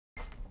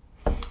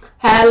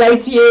Hello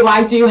to you,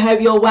 I do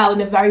hope you're well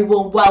and a very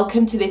warm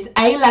welcome to this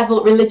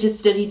A-Level Religious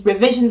Studies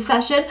revision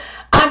session.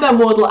 I'm Ben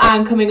Wardle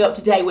and coming up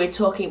today we're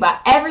talking about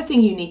everything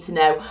you need to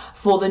know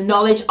for the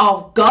knowledge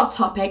of God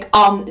topic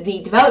on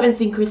the Developments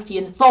in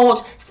Christian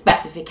Thought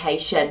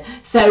specification.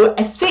 So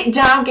sit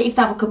down, get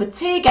yourself a cup of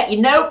tea, get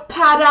your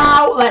notepad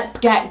out, let's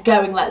get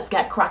going, let's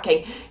get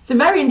cracking. It's a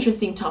very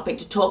interesting topic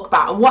to talk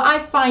about, and what I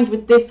find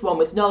with this one,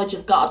 with knowledge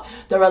of God,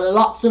 there are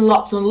lots and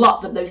lots and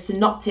lots of those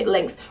synoptic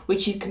links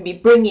which you can be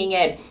bringing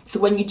in. So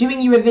when you're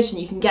doing your revision,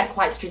 you can get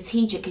quite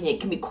strategic and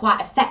it can be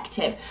quite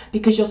effective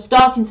because you're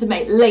starting to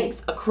make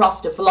links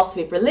across the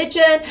philosophy of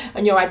religion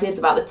and your ideas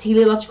about the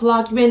teleological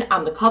argument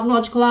and the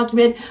cosmological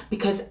argument,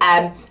 because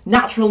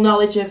natural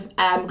knowledge of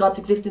God's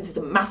existence is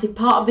a massive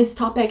part of this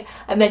topic,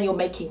 and then you're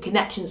making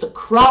connections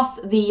across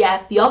the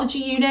theology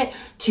unit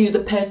to the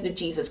person of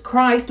Jesus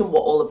Christ and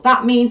what all of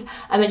that means,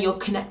 and then you're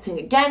connecting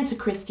again to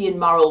Christian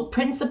moral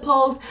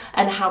principles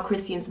and how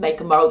Christians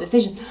make a moral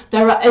decision.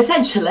 There are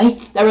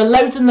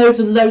loads and loads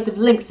and loads of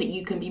links that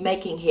you can be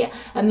making here,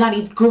 and that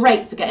is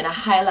great for getting a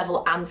higher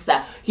level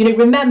answer. You know,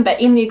 remember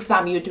in the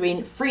exam you're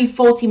doing 3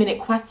 40-minute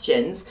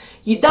questions.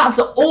 That's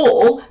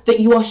all that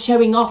you are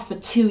showing off for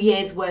 2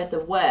 years worth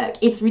of work.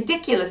 It's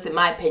ridiculous in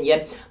my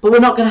opinion, but we're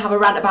not going to have a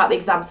rant about the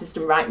exam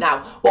system right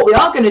now. What we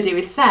are going to do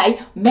is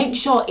say, make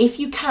sure if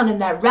you can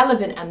and they're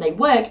relevant and they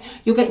work,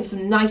 you're getting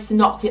some nice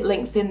synoptic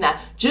links in there,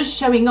 just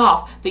showing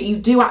off that you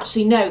do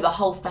actually know the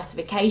whole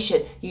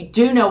specification. You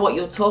do know what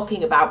you're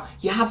talking about.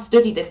 You have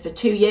studied this for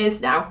 2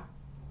 years now,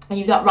 and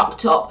you've not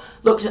rocked up,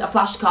 looked at a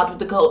flashcard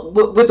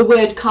with the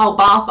word Karl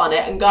Barth on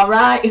it and go,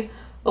 right,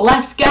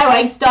 let's go,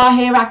 A-star,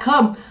 here I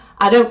come.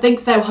 I don't think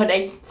so,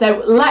 honey.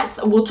 So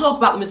we'll talk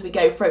about them as we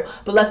go through,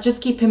 but let's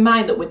just keep in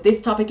mind that with this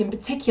topic in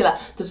particular,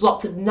 there's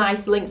lots of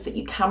nice links that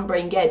you can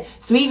bring in.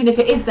 So even if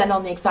it is then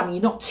on the exam,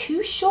 you're not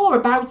too sure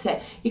about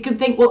it, you can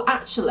think, well,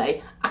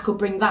 actually, I could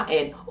bring that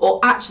in, or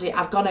actually,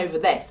 I've gone over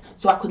this,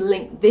 so I could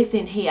link this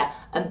in here,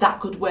 and that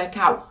could work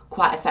out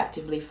quite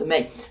effectively for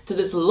me. So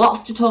there's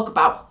lots to talk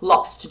about,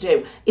 lots to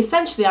do.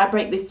 Essentially, I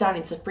break this down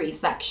into 3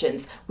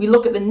 sections. We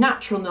look at the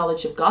natural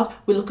knowledge of God,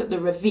 we look at the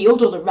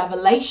revealed or the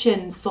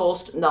revelation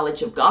sourced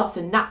knowledge of God,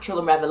 so natural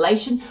and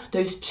revelation,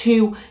 those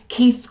 2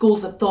 key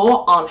schools of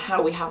thought on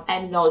how we have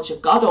any knowledge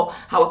of God, or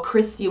how a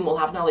Christian will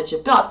have knowledge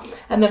of God.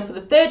 And then for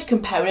the 3rd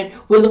component,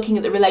 we're looking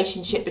at the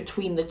relationship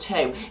between the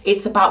 2.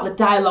 It's about the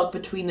dialogue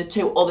between the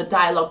 2, or the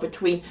dialogue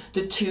between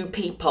the 2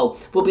 people.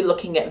 We'll be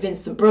looking at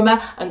Vincent Brummer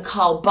and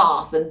Karl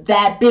Barth and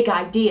their big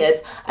ideas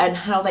and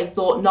how they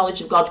thought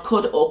knowledge of God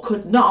could or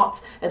could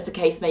not, as the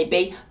case may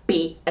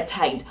be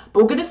attained.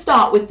 But we're going to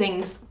start with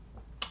things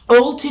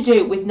all to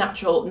do with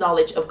natural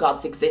knowledge of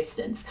God's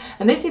existence.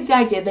 And this is the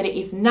idea that it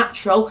is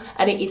natural,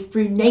 and it is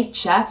through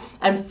nature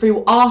and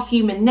through our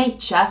human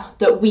nature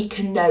that we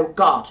can know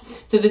God.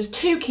 So there's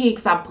 2 key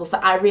examples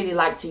that I really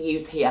like to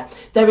use here.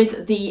 There is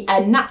the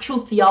natural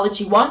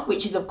theology one,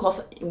 which is of course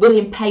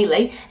William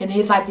Paley and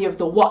his idea of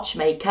the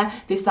watchmaker,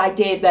 this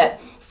idea that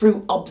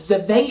through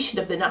observation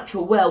of the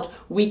natural world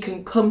we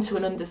can come to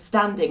an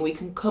understanding, we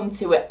can come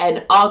to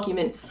an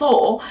argument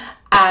for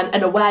and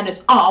an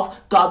awareness of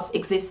God's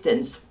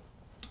existence.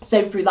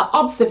 So through that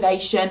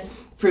observation,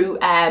 through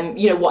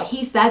what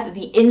he says,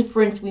 the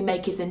inference we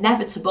make is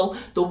inevitable,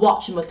 the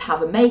watch must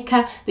have a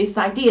maker, this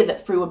idea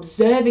that through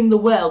observing the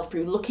world,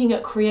 through looking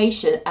at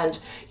creation and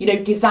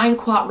design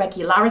qua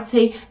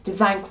regularity,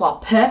 design qua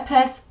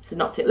purpose,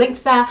 synoptic links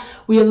there,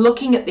 we are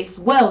looking at this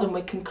world and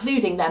we're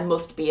concluding there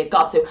must be a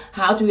God. So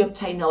how do we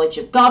obtain knowledge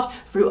of God?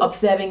 Through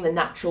observing the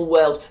natural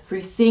world,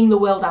 through seeing the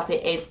world as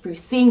it is, through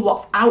seeing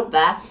what's out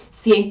there,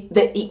 seeing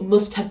that it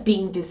must have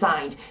been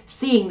designed,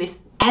 seeing this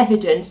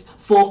evidence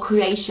for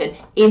creation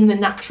in the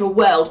natural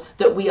world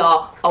that we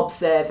are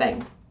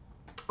observing.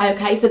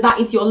 Okay, so that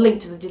is your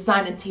link to the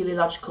design and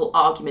teleological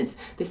arguments,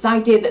 this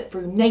idea that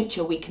through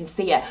nature we can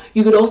see it.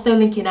 You could also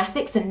link in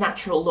ethics and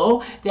natural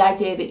law, the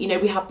idea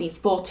that we have these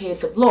 4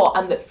 tiers of law,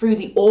 and that through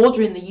the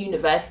order in the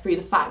universe, through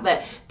the fact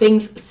that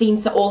things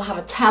seem to all have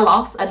a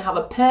telos and have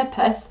a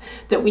purpose,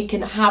 that we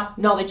can have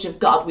knowledge of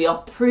God. We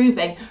are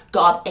proving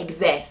God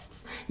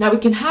exists. Now we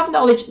can have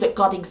knowledge that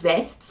God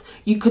exists.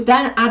 You could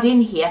then add in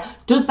here,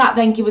 does that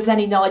then give us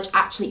any knowledge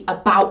actually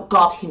about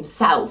God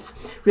himself?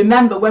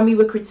 Remember, when we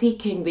were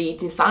critiquing the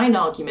design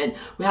argument,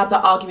 we had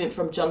that argument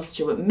from John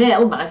Stuart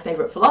Mill, my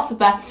favourite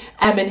philosopher,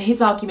 and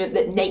his argument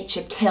that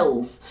nature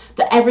kills,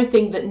 that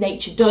everything that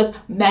nature does,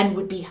 men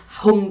would be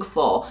hung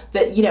for,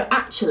 that,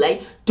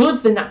 actually,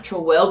 does the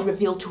natural world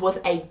reveal to us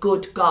a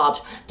good God?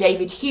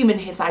 David Hume and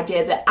his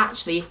idea that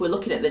actually, if we're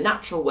looking at the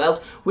natural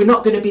world, we're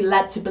not going to be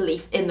led to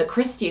belief in the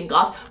Christian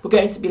God, we're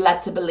going to be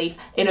led to belief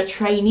in a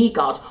trainee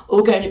God, or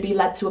we're going to be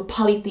led to a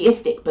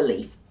polytheistic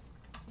belief.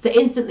 So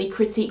instantly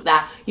critique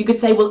that. You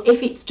could say, well,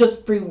 if it's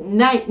just through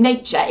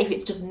nature, if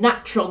it's just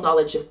natural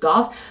knowledge of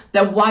God,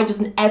 then why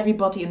doesn't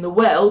everybody in the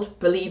world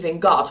believe in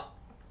God?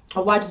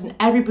 Or why doesn't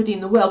everybody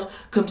in the world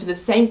come to the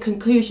same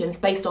conclusions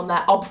based on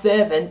their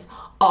observance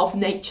of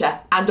nature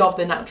and of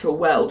the natural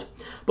world.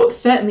 But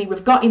certainly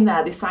we've got in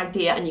there this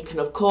idea, and you can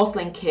of course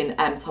link in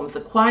Thomas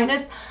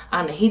Aquinas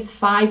and his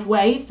 5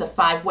 ways, the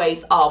 5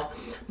 ways of,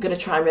 I'm going to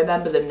try and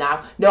remember them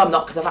now. No, I'm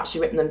not, because I've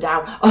actually written them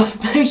down,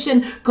 of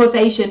motion,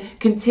 causation,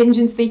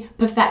 contingency,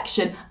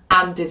 perfection,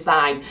 and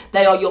design.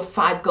 They are your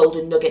 5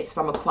 golden nuggets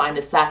from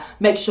Aquinas there.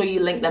 Make sure you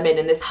link them in.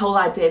 And this whole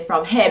idea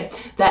from him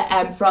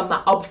that from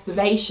that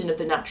observation of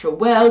the natural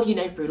world, you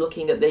know, through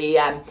looking at the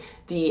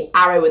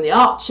arrow and the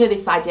archer,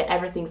 this idea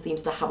everything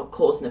seems to have a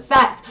cause and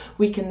effect,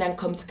 we can then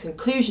come to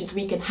conclusions.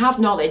 We can have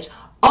knowledge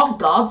of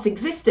God's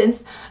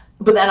existence.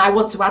 But then I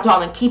want to add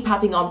on and keep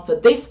adding on for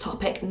this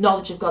topic,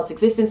 knowledge of God's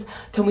existence.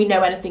 Can we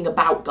know anything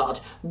about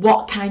God?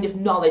 What kind of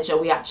knowledge are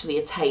we actually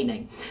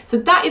attaining? So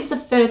that is the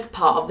first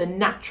part of the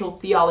natural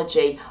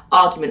theology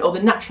argument, or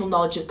the natural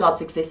knowledge of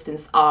God's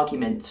existence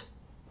argument.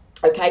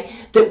 Okay,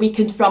 that we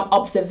can from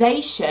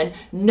observation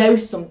know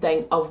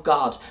something of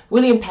God.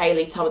 William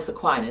Paley, Thomas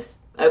Aquinas.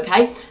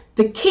 Okay,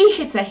 the key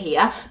hitter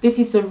here, this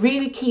is the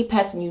really key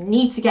person you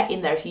need to get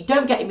in there. If you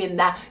don't get him in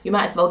there, you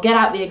might as well get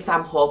out the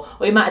exam hall,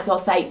 or you might as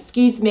well say,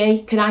 excuse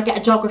me, can I get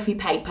a geography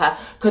paper?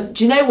 Because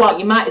do you know what,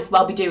 you might as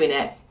well be doing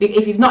it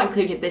if you've not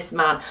included this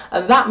man,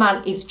 and that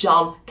man is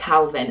John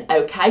Calvin.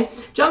 Okay,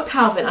 John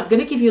Calvin, I'm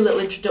going to give you a little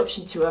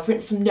introduction to him. I've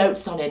written some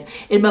notes on him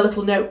in my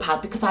little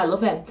notepad because I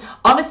love him.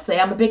 Honestly,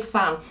 I'm a big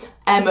fan.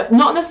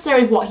 Not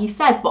necessarily of what he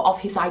says, but of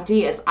his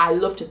ideas. I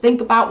love to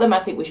think about them.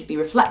 I think we should be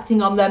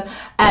reflecting on them.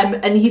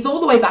 And he's all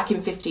the way back in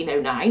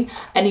 1509,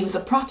 and he was a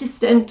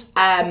Protestant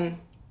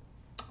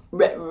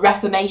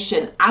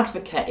Reformation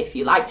advocate, if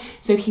you like.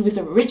 So he was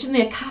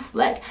originally a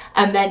Catholic,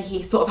 and then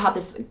he sort of had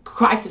this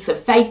crisis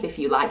of faith, if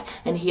you like,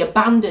 and he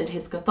abandoned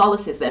his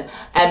Catholicism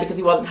because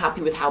he wasn't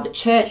happy with how the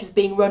church was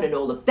being run and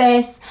all of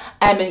this,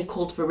 and he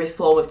called for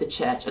reform of the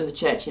church and the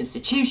church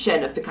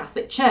institution of the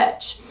Catholic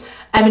Church.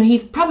 And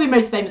he's probably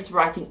most famous for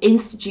writing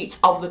Institutes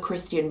of the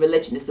Christian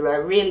Religion. It's a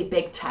really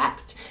big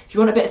text. If you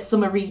want a bit of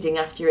summer reading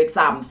after your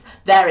exams,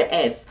 there it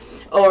is.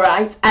 All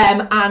right.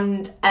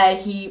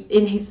 He,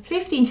 in his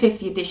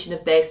 1550 edition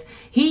of this,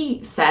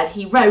 he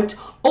wrote,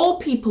 all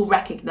people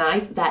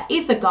recognise there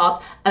is a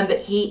God and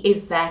that he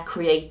is their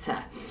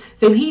creator.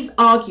 So he's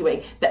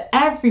arguing that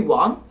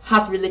everyone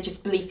has religious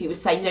belief. He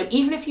was saying, you know,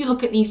 even if you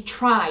look at these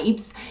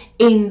tribes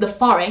in the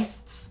forests,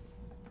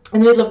 in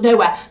the middle of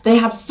nowhere, they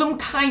have some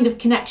kind of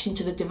connection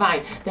to the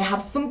divine. They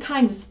have some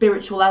kind of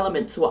spiritual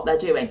element to what they're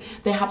doing.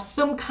 They have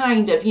some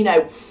kind of, you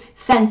know,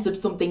 sense of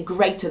something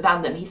greater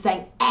than them. He's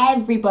saying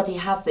everybody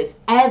has this.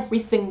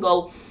 Every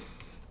single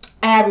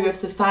area of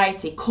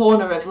society,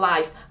 corner of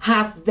life,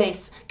 has this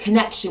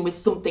connection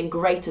with something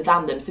greater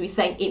than them. So he's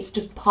saying it's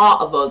just part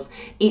of us.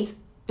 It's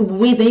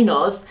within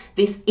us,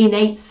 this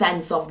innate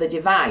sense of the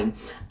divine.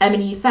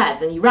 And he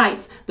says, and he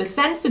writes, the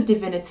sense of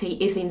divinity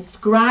is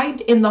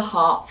inscribed in the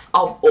hearts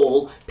of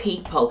all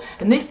people.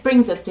 And this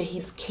brings us to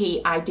his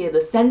key idea,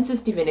 the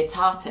sensus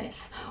divinitatis.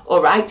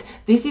 All right,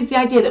 this is the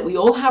idea that we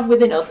all have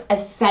within us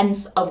a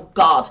sense of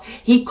God.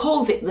 He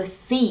calls it the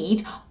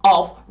seed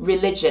of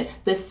religion,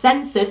 the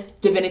sensus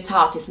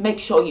divinitatis. Make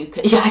sure you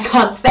can, I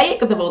can't say it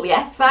because of all the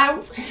S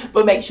sounds,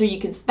 but make sure you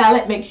can spell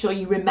it, make sure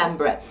you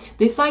remember it.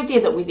 This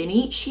idea that within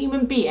each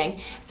human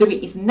being, so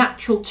it is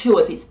natural to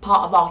us, it's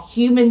part of our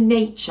human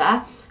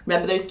nature.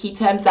 Remember those key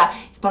terms there.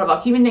 It's part of our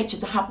human nature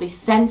to have this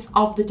sense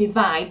of the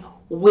divine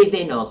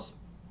within us.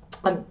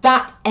 And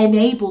that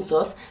enables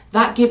us,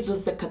 that gives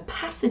us the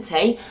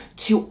capacity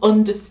to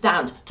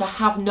understand, to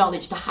have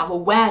knowledge, to have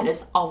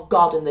awareness of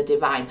God and the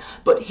divine.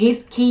 But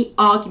his key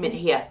argument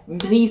here,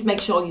 please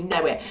make sure you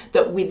know it,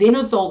 that within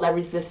us all there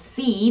is the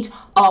seed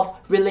of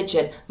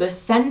religion, the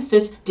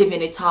sensus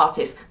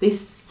divinitatis,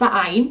 this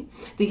sign,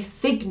 this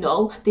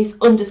signal, this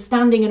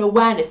understanding and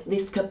awareness,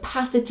 this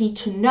capacity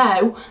to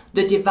know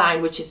the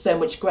divine, which is so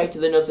much greater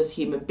than us as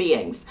human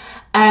beings.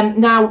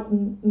 Now,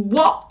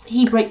 what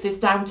he breaks this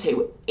down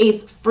to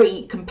is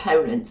 3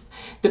 components: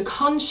 the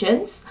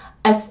conscience,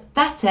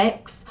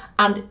 aesthetics,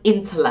 and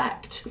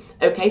intellect.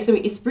 Okay, so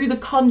it is through the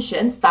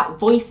conscience, that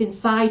voice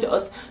inside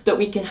us, that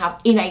we can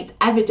have innate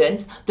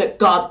evidence that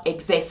God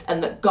exists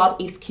and that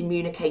God is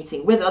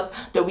communicating with us,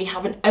 that we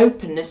have an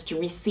openness to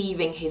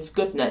receiving his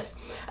goodness.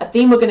 A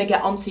theme we're going to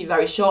get onto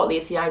very shortly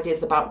is the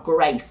ideas about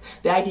grace.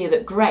 The idea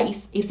that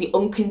grace is the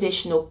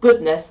unconditional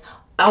goodness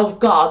of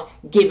God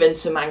given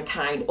to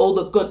mankind, all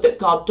the good that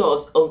God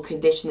does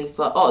unconditionally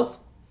for us.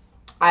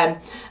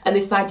 And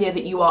this idea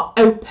that you are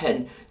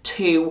open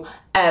to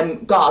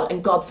God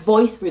and God's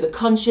voice through the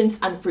conscience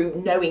and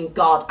through knowing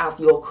God as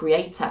your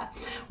creator.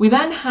 We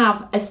then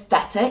have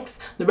aesthetics.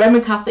 The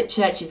Roman Catholic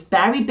Church is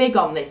very big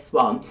on this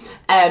one,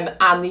 and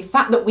the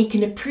fact that we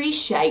can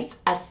appreciate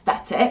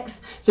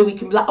aesthetics, so we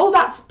can be like, oh,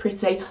 that's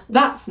pretty,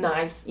 that's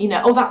nice, you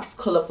know, oh, that's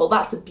colourful,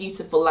 that's a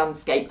beautiful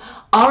landscape.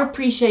 Our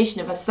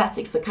appreciation of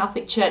aesthetics, the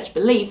Catholic Church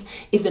believes,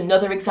 is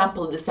another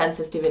example of the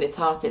sensus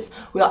divinitatis.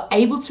 We are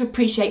able to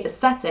appreciate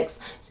aesthetics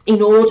in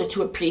order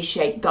to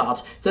appreciate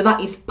God. So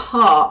that is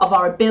part of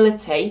our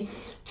ability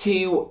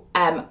to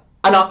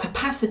and our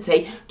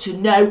capacity to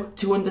know,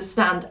 to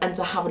understand, and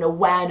to have an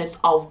awareness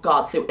of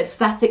God. So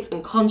aesthetics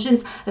and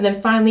conscience, and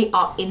then finally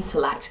our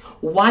intellect.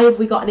 Why have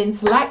we got an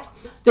intellect?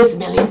 There's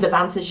millions of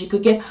answers you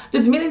could give.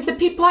 There's millions of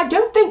people I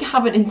don't think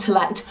have an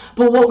intellect.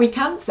 But what we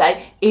can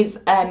say is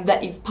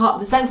that is part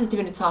of the sensus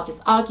divinitatis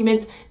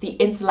argument. The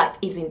intellect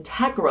is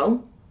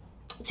integral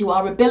to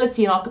our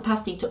ability and our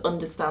capacity to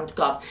understand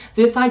God.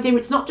 This idea,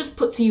 it's not just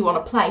put to you on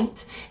a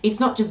plate. It's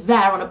not just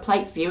there on a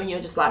plate for you and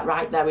you're just like,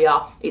 right, there we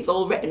are. It's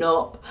all written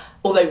up.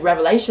 Although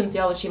Revelation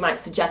theology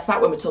might suggest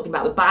that when we're talking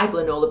about the Bible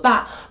and all of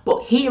that.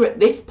 But here at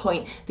this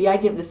point, the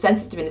idea of the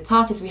sensus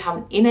divinitatis, we have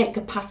an innate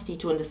capacity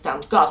to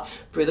understand God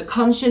through the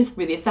conscience,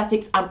 through the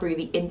aesthetics, and through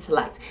the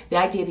intellect. The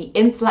idea the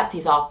intellect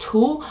is our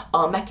tool,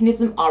 our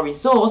mechanism, our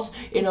resource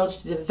in order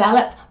to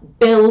develop,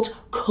 build,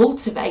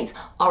 cultivate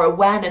our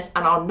awareness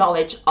and our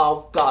knowledge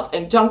of God.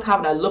 And John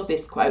Calvin, I love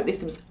this quote.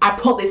 I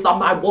put this on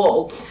my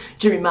wall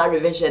during my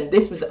revision.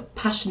 This was a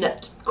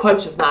passionate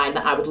quote of mine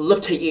that I would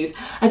love to use.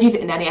 I'd use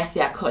it in any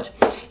essay I could.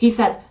 He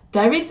said,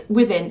 "There is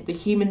within the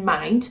human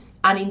mind,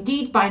 and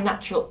indeed by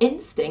natural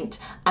instinct,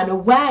 an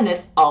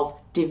awareness of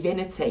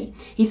divinity."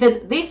 He says,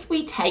 "This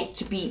we take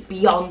to be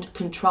beyond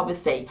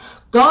controversy.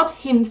 God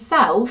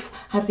himself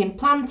has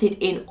implanted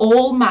in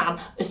all man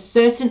a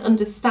certain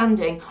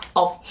understanding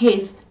of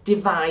his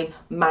divine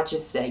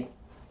majesty."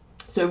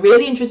 So a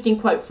really interesting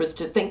quote for us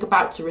to think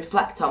about, to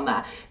reflect on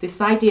there. This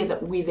idea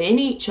that within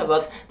each of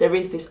us, there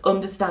is this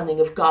understanding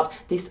of God,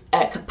 this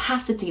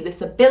capacity,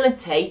 this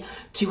ability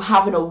to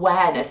have an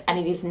awareness, and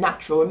it is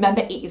natural.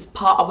 Remember, it is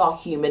part of our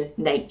human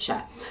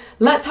nature.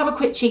 Let's have a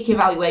quick cheeky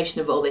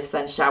evaluation of all this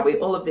then, shall we?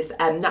 All of this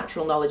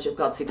natural knowledge of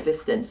God's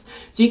existence.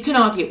 So you can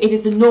argue it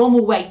is a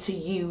normal way to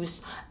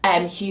use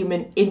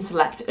human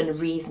intellect and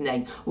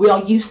reasoning. We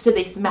are used to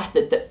this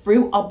method that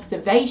through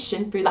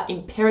observation, through that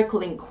empirical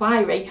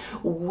inquiry,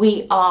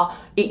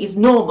 it is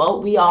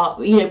normal, we are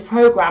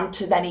programmed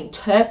to then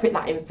interpret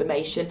that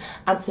information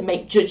and to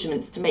make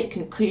judgments, to make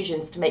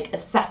conclusions, to make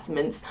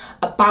assessments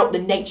about the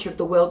nature of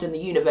the world and the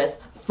universe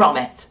from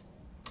it.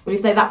 We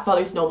say that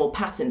follows normal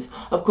patterns.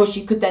 Of course,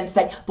 you could then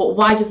say, but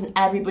why doesn't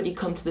everybody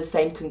come to the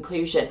same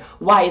conclusion?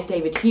 Why, as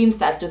David Hume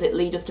says, does it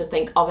lead us to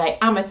think of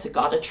a amateur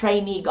God, a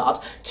trainee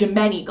God, to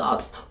many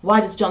gods?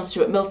 Why does John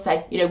Stuart Mill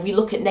say, we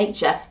look at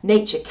nature,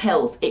 nature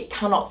kills. It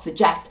cannot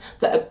suggest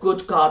that a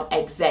good God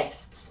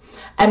exists.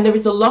 And there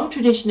is a long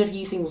tradition of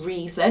using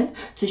reason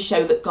to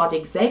show that God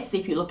exists.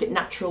 If you look at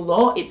natural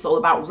law, it's all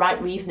about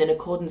right reason in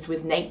accordance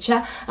with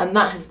nature, and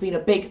that has been a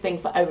big thing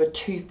for over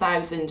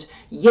 2,000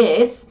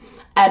 years.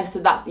 So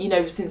that's,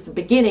 since the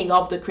beginning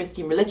of the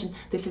Christian religion,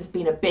 this has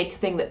been a big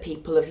thing that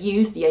people have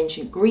used. The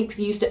ancient Greeks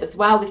used it as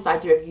well, this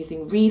idea of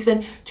using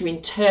reason to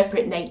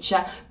interpret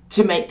nature,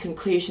 to make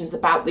conclusions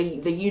about the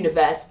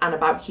universe and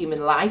about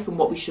human life and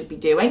what we should be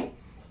doing.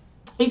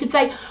 You could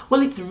say,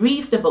 well, it's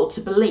reasonable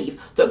to believe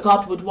that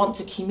God would want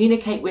to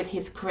communicate with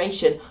his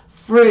creation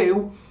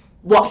through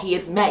what he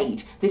has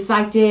made. This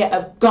idea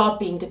of God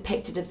being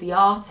depicted as the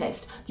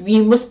artist.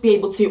 You must be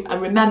able to,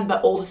 and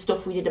remember all the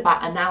stuff we did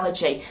about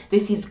analogy.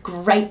 This is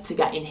great to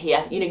get in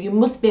here. You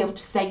must be able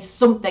to say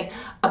something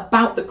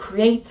about the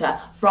creator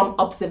from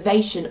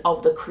observation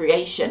of the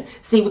creation.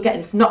 See, we're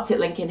getting a synoptic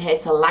link in here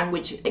to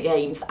language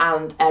games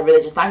and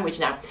religious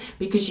language now,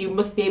 because you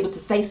must be able to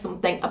say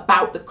something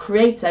about the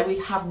creator. We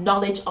have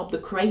knowledge of the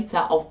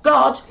creator, of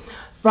God,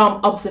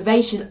 from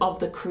observation of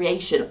the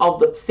creation, of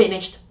the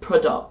finished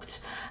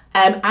product.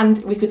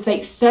 And we could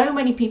say so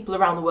many people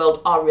around the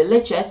world are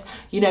religious,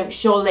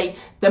 surely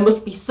there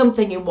must be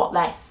something in what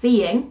they're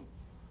seeing,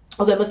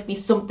 or there must be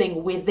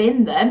something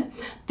within them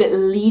that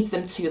leads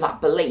them to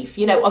that belief.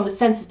 On the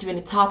sensus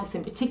divinitatis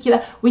in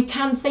particular, we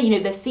can say,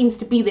 there seems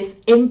to be this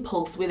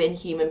impulse within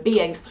human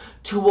beings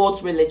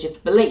towards religious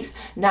belief.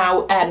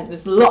 Now,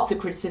 there's lots of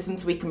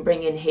criticisms we can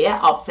bring in here.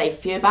 I'll say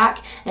Feuerbach,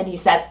 and he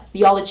says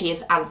theology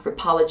is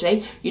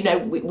anthropology.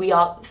 We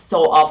are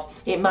sort of,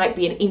 it might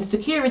be an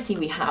insecurity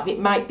we have. It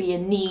might be a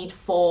need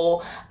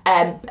for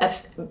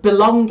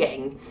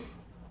belonging.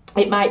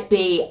 It might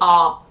be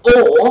our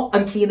awe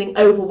and feeling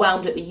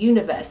overwhelmed at the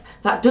universe.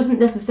 That doesn't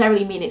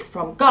necessarily mean it's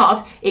from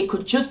God. It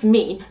could just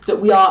mean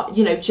that we are,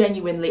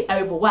 genuinely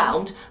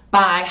overwhelmed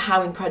by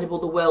how incredible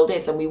the world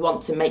is, and we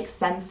want to make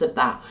sense of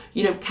that.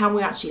 Can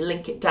we actually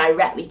link it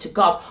directly to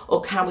God, or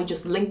can we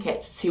just link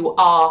it to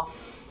our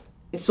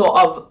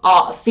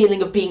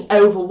feeling of being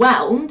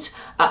overwhelmed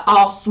at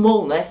our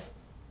smallness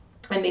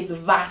in this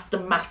vast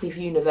and massive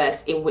universe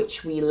in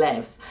which we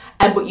live?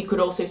 But you could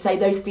also say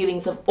those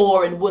feelings of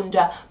awe and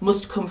wonder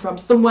must come from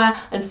somewhere,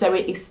 and so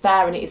it is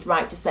fair and it is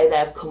right to say they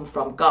have come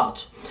from God.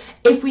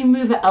 If we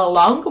move it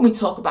along and we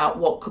talk about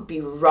what could be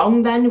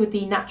wrong then with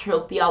the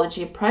natural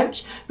theology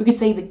approach, we could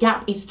say the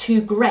gap is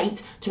too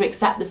great to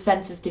accept the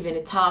sensus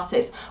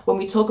divinitatis. When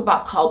we talk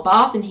about Karl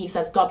Barth and he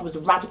says God was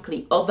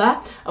radically other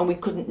and we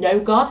couldn't know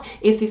God,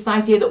 it's this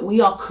idea that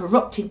we are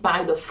corrupted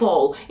by the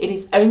fall. It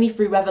is only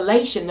through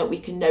revelation that we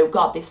can know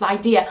God. This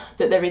idea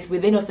that there is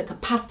within us a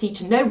capacity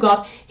to know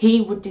God, he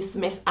would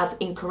dismiss as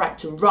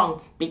incorrect and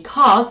wrong,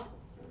 because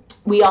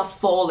We are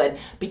fallen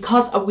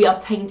because we are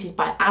tainted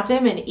by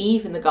Adam and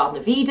Eve in the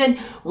Garden of Eden.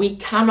 We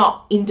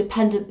cannot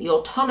independently,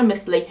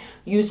 autonomously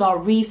use our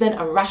reason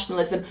and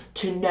rationalism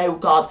to know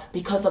God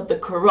because of the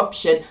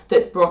corruption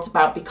that's brought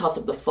about because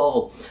of the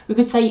fall. We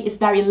could say it is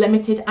very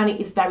limited and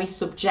it is very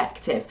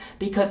subjective,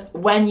 because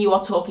when you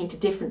are talking to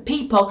different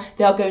people,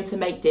 they are going to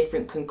make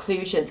different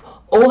conclusions.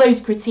 All those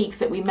critiques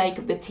that we make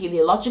of the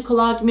teleological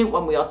argument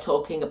when we are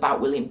talking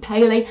about William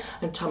Paley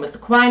and Thomas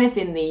Aquinas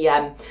in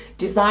the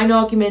design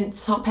argument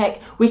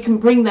topic, we can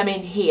bring them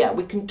in here.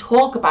 We can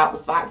talk about the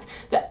fact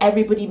that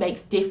everybody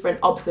makes different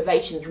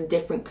observations and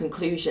different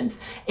conclusions.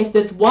 If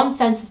there's one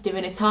sensus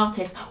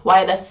divinitatis,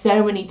 why are there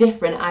so many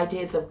different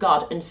ideas of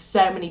God and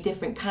so many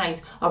different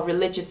kinds of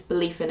religious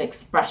belief and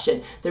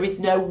expression? There is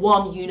no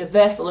one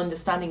universal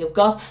understanding of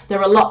God.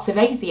 There are lots of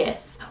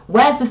atheists.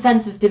 Where's the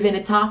sensus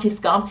divinitatis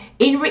gone?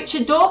 In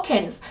Richard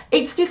Dawkins.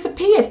 It's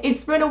disappeared.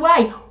 It's run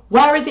away.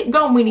 Where is it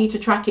gone? We need to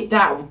track it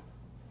down.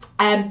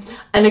 And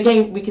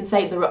again, we can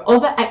say there are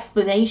other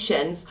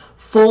explanations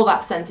for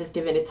that sensus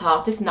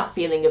divinitatis and that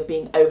feeling of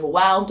being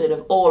overwhelmed and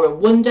of awe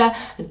and wonder,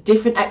 and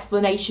different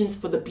explanations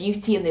for the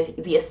beauty and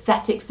the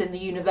aesthetics in the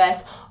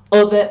universe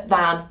other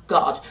than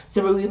God.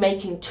 So are we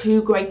making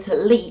too great a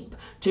leap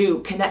to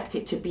connect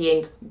it to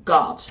being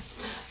God?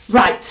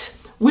 Right.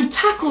 We've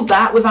tackled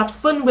that, we've had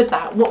fun with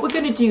that. What we're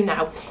going to do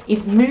now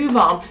is move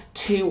on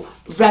to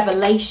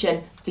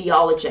revelation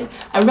theology.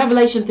 And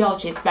revelation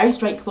theology is very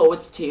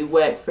straightforward to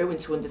work through and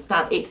to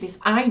understand. It's this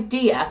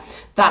idea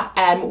that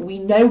we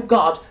know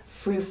God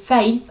through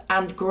faith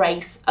and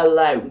grace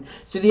alone.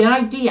 So the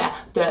idea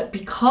that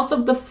because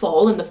of the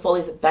fall, and the fall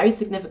is a very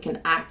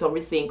significant act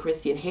obviously in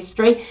Christian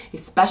history,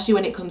 especially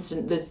when it comes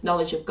to this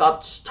knowledge of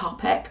God's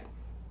topic.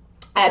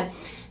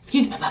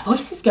 Excuse me, my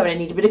voice is going. I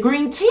need a bit of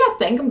green tea, I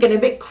think. I'm getting a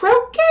bit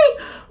croaky.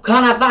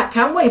 Can't have that,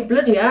 can we?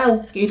 Bloody hell.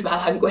 Excuse my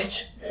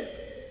language.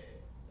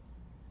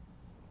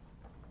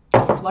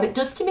 This is what it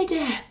does to me,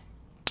 dear.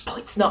 Oh,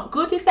 it's not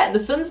good, is it? And the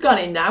sun's gone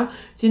in now, so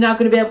you're now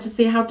going to be able to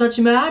see how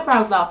dodgy my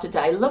eyebrows are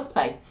today.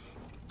 Lovely.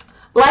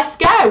 Let's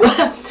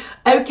go.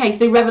 Okay,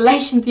 so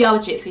revelation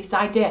theology, it's this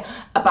idea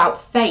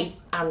about faith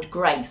and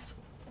grace.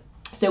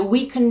 So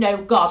we can know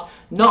God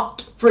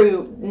not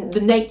through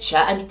the nature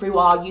and through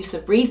our use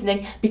of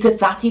reasoning, because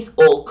that is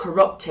all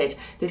corrupted.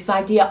 This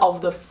idea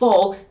of the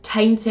fall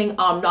tainting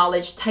our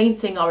knowledge,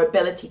 tainting our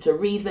ability to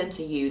reason,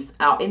 to use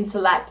our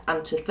intellect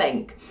and to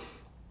think.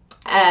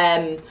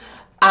 And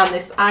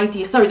this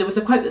idea, sorry, there was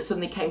a quote that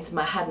suddenly came to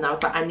my head and I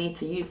was like, I need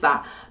to use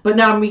that. But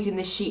now I'm reading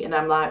this sheet and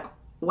I'm like,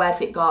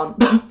 where's it gone?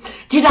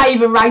 Did I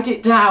even write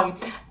it down?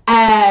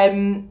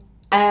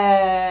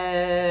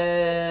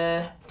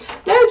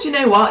 No, do you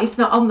know what? It's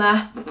not on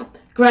there.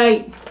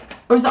 Great.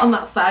 Or is it on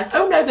that side?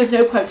 Oh no, there's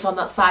no quotes on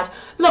that side.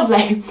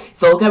 Lovely.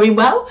 It's all going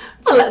well.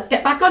 Well, let's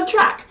get back on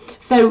track.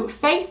 So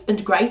faith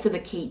and grace are the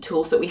key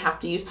tools that we have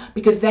to use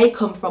because they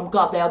come from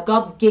God. They are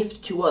God's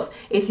gift to us.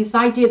 It's this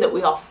idea that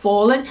we are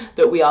fallen,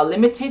 that we are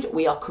limited,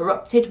 we are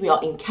corrupted, we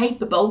are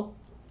incapable,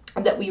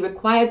 and that we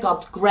require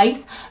God's grace.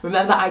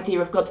 Remember that idea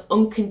of God's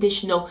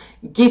unconditional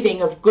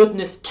giving of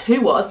goodness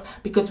to us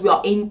because we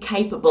are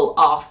incapable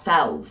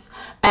ourselves.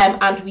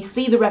 And we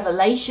see the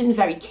revelation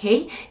very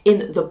key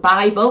in the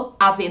Bible,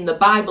 as in the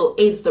Bible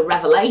is the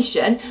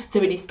revelation. So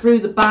it is through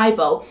the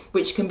Bible,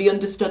 which can be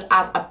understood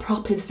as a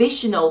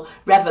propositional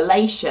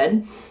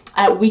revelation,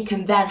 we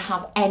can then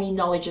have any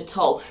knowledge at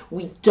all.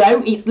 We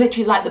don't, it's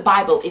literally like the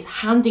Bible is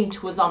handing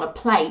to us on a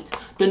plate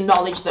the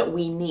knowledge that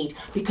we need,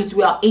 because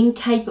we are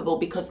incapable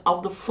because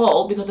of the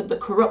fall, because of the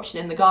corruption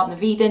in the Garden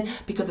of Eden,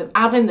 because of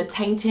Adam, the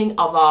tainting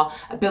of our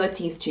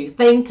abilities to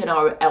think and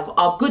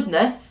our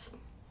goodness.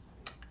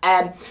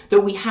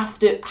 That we have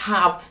to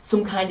have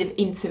some kind of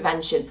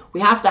intervention. We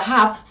have to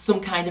have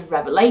some kind of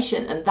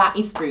revelation, and that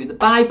is through the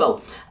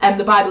Bible.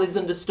 The Bible is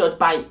understood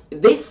by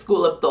this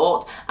school of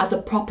thought as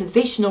a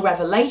propositional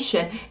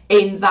revelation,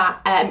 in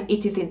that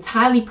it is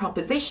entirely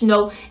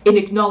propositional in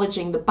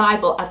acknowledging the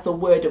Bible as the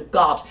Word of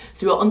God.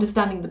 So we're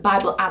understanding the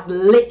Bible as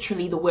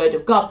literally the Word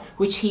of God,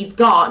 which He's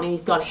got, and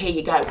He's gone, here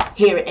you go,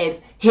 here it is.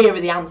 Here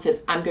are the answers.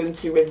 I'm going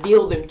to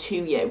reveal them to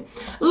you.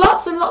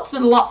 Lots and lots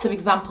and lots of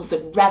examples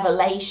of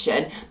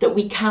revelation that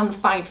we can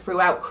find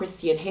throughout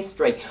Christian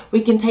history.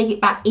 We can take it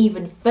back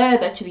even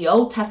further to the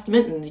Old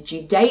Testament and the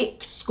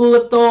Judaic school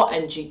of thought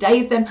and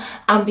Judaism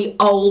and the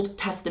Old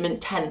Testament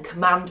 10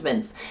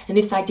 Commandments, and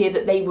this idea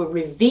that they were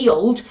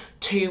revealed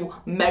to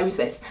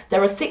Moses.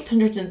 There are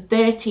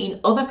 613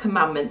 other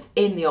commandments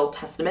in the Old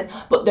Testament,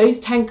 but those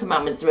 10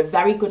 commandments are a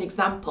very good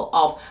example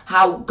of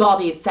how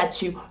God is said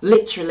to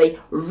literally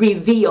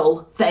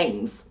reveal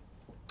things.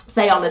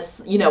 Say on a,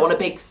 on a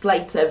big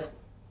slate of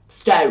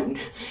stone.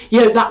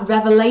 You know, that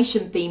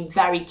revelation theme,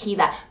 very key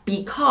there,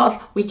 because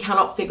we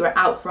cannot figure it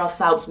out for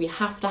ourselves. We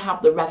have to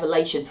have the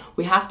revelation.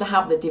 We have to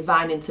have the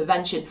divine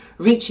intervention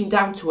reaching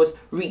down to us,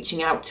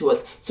 reaching out to us.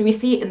 So we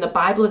see it in the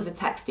Bible as a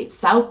text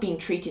itself being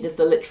treated as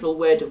the literal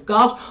word of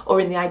God,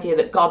 or in the idea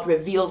that God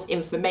reveals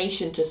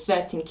information to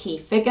certain key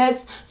figures,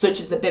 such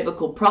as the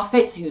biblical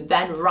prophets, who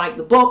then write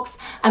the books.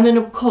 And then,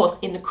 of course,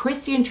 in the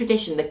Christian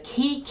tradition, the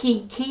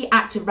key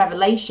act of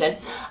revelation,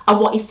 and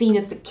what is seen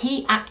as the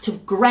key act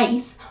of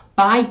grace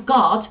by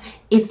God,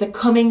 is the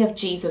coming of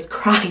Jesus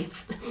Christ.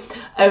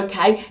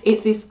 Okay,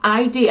 it's this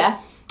idea,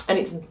 and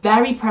it's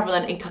very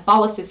prevalent in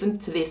Catholicism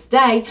to this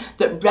day,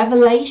 that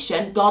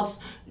revelation, God's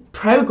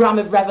program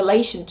of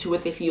revelation to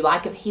us, if you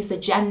like, of his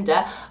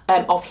agenda,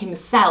 of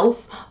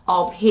himself,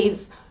 of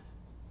his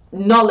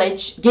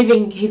knowledge,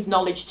 giving his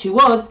knowledge to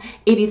us,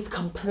 it is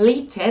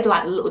completed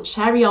like a little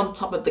cherry on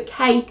top of the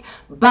cake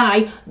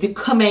by the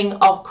coming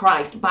of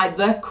Christ, by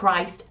the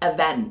Christ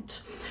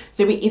event.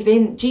 So it is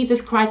in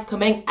Jesus Christ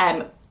coming,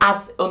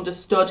 as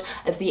understood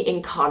as the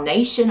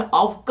incarnation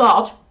of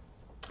God,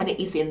 and it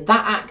is in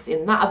that act,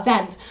 in that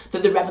event,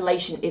 that the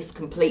revelation is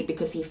complete,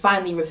 because he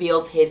finally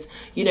reveals his,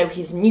 you know,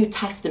 his New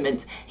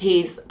Testament,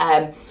 his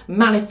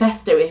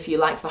manifesto, if you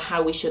like, for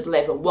how we should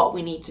live and what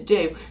we need to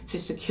do to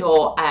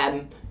secure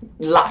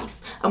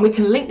life. And we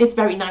can link this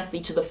very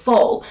nicely to the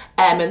fall,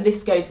 and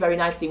this goes very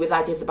nicely with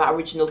ideas about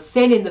original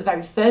sin in the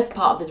very first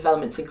part of the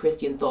Developments in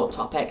Christian Thought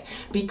topic,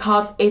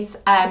 because it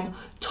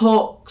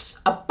talks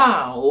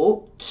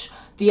about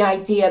the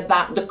idea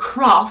that the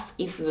cross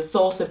is the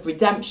source of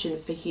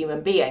redemption for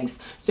human beings.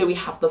 So we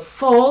have the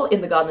fall in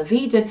the Garden of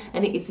Eden,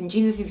 and it is in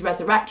Jesus'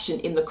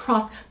 resurrection in the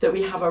cross that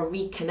we have a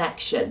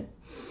reconnection,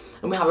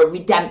 and we have a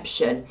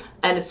redemption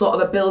and a sort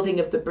of a building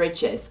of the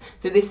bridges.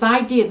 So this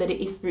idea that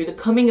it is through the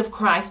coming of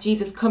Christ,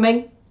 Jesus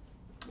coming,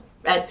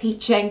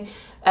 teaching,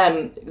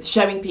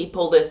 showing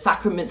people the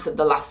sacraments of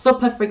the Last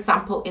Supper, for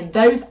example, in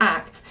those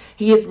acts,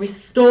 he is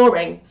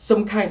restoring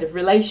some kind of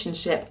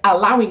relationship,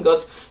 allowing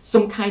us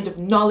some kind of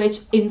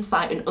knowledge,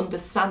 insight and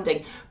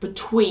understanding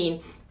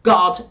between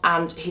God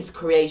and his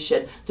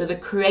creation. So the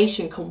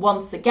creation can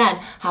once again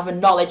have a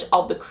knowledge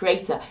of the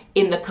Creator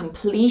in the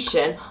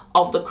completion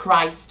of the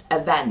Christ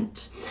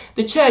event.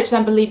 The church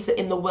then believes that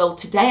in the world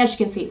today, as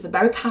you can see, it's a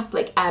very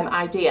Catholic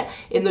idea.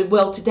 In the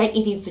world today,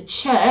 it is the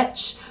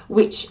church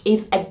which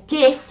is a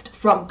gift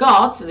from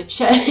God. So the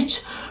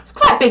church, it's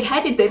quite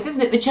big-headed this,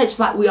 isn't it? The church is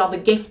like, we are the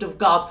gift of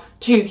God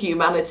to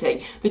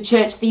humanity. The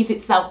church sees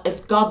itself as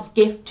God's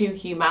gift to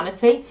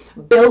humanity,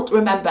 built,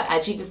 remember,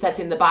 as Jesus says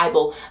in the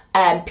Bible,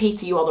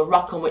 Peter, you are the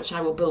rock on which I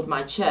will build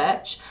my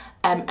church.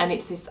 And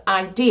it's this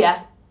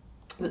idea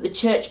that the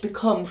church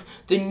becomes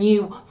the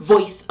new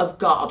voice of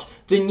God,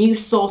 the new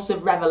source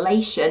of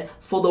revelation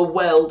for the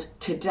world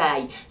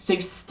today. So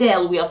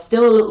still, we are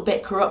still a little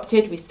bit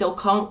corrupted. We still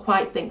can't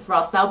quite think for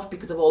ourselves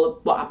because of all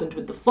of what happened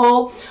with the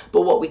fall.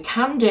 But what we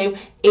can do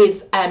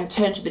is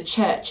turn to the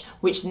church,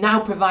 which now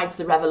provides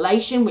the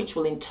revelation, which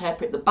will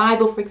interpret the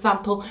Bible, for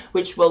example,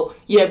 which will,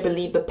 you know,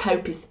 believe the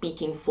Pope is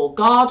speaking for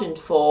God and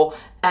for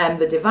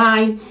the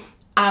divine.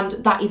 And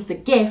that is the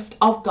gift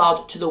of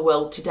God to the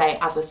world today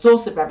as a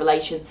source of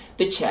revelation,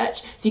 the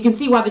church. So you can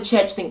see why the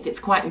church thinks it's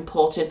quite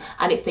important,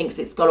 and it thinks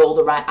it's got all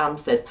the right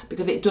answers,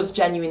 because it does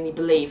genuinely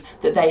believe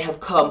that they have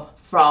come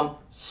from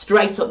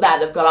straight up there.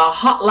 They've got a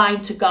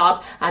hotline to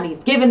God, and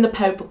he's given the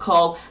Pope a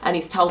call, and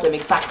he's told him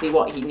exactly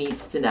what he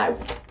needs to know.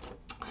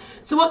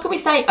 So what can we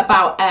say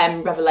about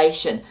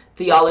revelation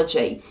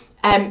theology?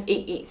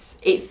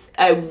 It's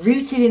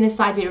rooted in this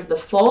idea of the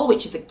fall,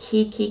 which is a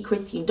key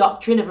Christian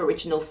doctrine of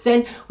original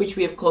sin, which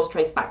we of course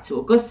trace back to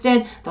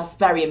Augustine. That's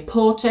very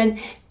important.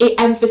 It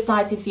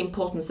emphasizes the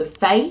importance of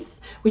faith,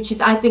 which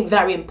is, I think,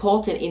 very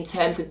important in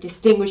terms of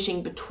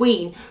distinguishing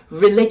between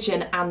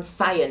religion and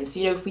science.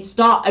 You know, if we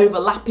start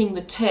overlapping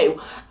the two,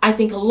 I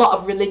think a lot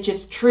of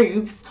religious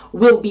truths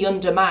will be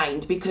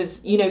undermined, because,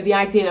 you know, the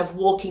idea of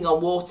walking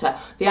on water,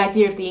 the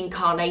idea of the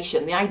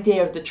incarnation, the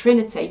idea of the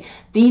Trinity,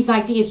 these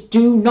ideas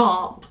do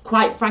not,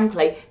 quite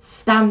frankly,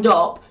 stand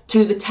up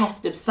to the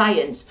test of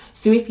science.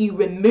 So if you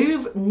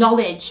remove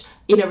knowledge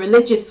in a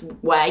religious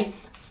way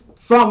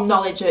from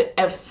knowledge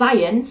of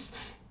science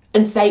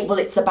and say, well,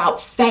 it's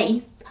about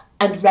faith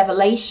and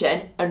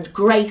revelation and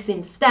grace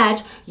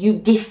instead, you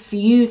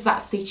diffuse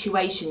that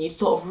situation. You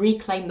sort of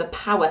reclaim the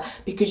power,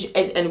 because,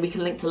 and we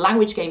can link to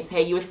language games here,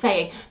 you were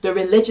saying the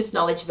religious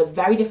knowledge is a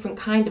very different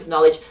kind of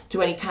knowledge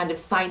to any kind of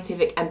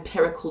scientific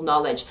empirical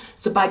knowledge.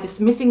 So by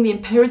dismissing the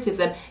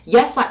empiricism,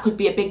 yes, that could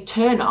be a big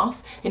turn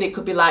off, and it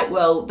could be like,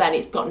 well, then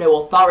it's got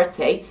no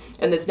authority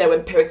and there's no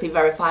empirically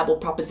verifiable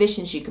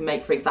propositions you can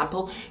make, for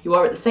example. You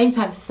are at the same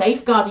time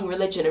safeguarding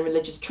religion and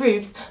religious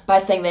truths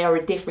by saying they are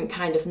a different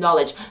kind of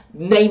knowledge,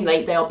 namely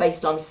they are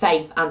based on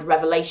faith and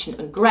revelation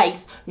and grace,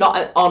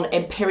 not on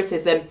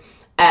empiricism,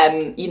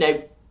 you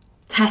know,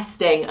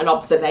 testing and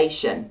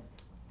observation.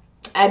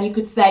 You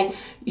could say,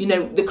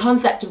 the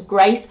concept of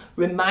grace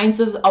reminds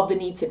us of the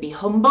need to be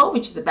humble,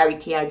 which is a very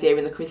key idea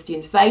in the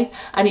Christian faith,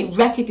 and it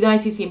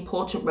recognises the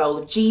important role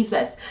of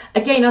Jesus.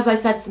 Again, as I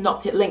said,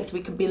 synoptic links,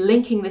 we can be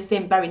linking this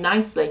in very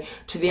nicely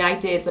to the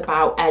ideas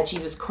about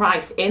Jesus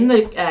Christ in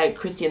the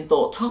Christian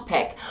thought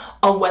topic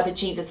on whether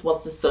Jesus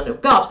was the Son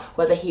of God,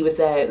 whether he was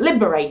a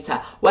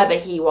liberator, whether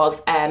he was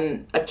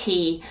a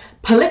key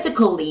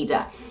political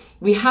leader.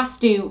 We have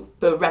to,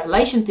 for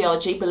Revelation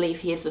theology, believe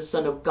he is the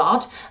Son of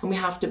God, and we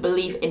have to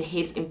believe in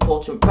his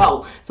important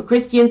role. For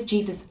Christians,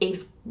 Jesus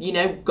is,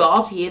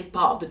 God. He is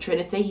part of the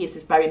Trinity. He is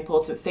this very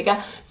important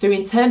figure. So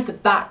in terms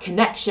of that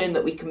connection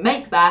that we can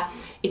make there,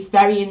 it's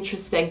very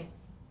interesting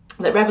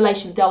that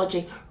Revelation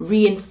theology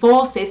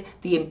reinforces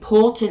the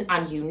important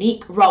and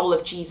unique role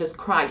of Jesus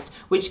Christ,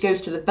 which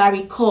goes to the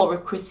very core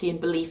of Christian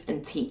belief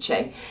and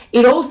teaching.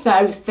 It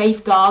also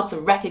safeguards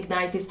and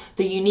recognises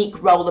the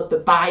unique role of the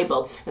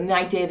Bible, and the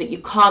idea that you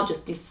can't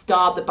just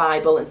discard the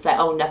Bible and say,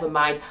 oh, never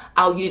mind,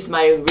 I'll use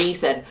my own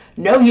reason.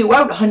 No, you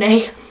won't,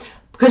 honey,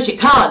 because you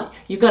can't.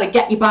 You've got to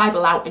get your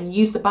Bible out and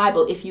use the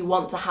Bible if you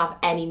want to have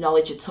any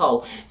knowledge at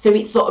all. So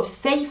it sort of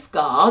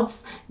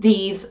safeguards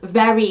these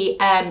very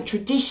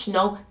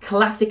traditional,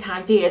 classic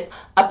ideas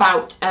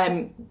about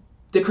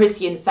the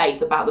Christian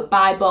faith, about the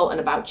Bible and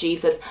about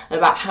Jesus and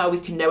about how we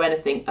can know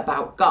anything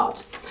about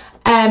God.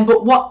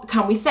 But what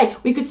can we say?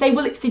 We could say,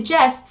 well, it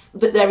suggests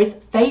that there is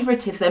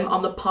favoritism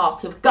on the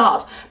part of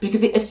God,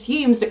 because it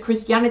assumes that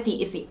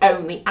Christianity is the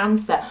only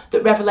answer,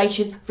 that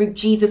revelation through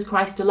Jesus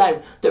Christ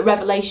alone, that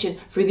revelation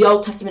through the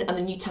Old Testament and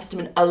the New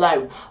Testament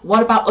alone.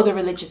 What about other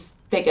religious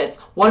figures?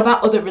 What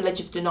about other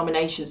religious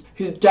denominations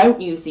who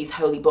don't use these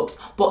holy books,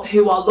 but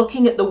who are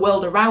looking at the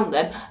world around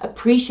them,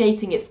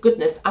 appreciating its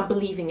goodness and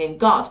believing in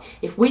God?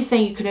 If we're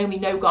saying you can only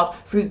know God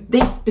through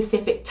this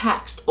specific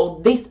text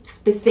or this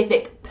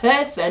specific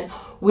person,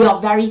 we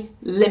are very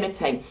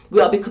limiting. We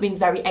are becoming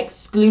very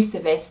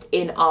exclusivist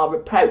in our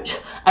approach.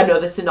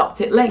 Another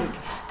synoptic link.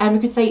 And we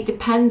could say it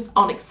depends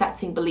on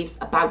accepting beliefs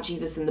about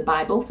Jesus in the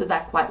Bible. So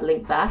they're quite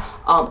linked there,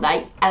 aren't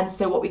they? And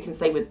so what we can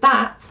say with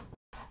that,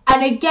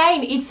 and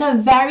again, it's a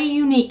very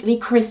uniquely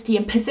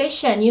Christian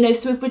position,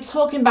 so if we're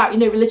talking about,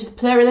 religious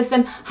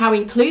pluralism, how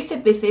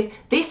inclusive this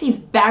is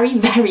very,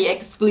 very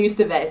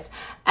exclusivist,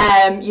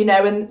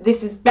 and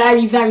this is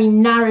very, very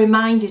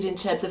narrow-minded in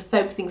terms of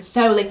focusing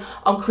solely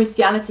on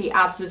Christianity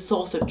as the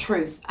source of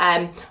truth,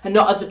 and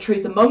not as a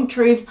truth among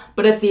truths,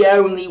 but as the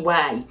only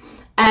way.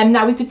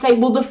 Now we could say,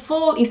 well, the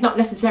fall is not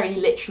necessarily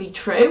literally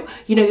true.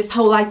 This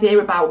whole idea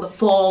about the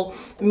fall,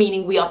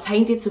 meaning we are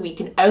tainted, so we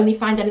can only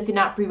find anything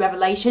out through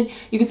revelation.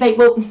 You could say,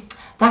 well,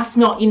 that's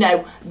not,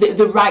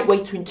 the right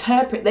way to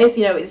interpret this.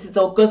 This is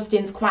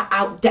Augustine's quite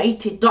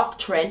outdated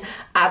doctrine,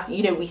 as,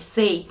 we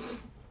see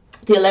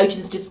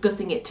theologians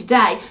discussing it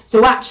today.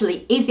 So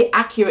actually, is it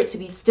accurate to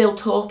be still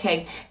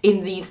talking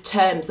in these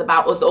terms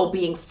about us all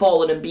being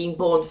fallen and being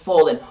born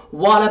fallen?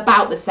 What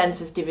about the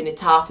sensus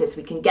divinitatis?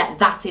 We can get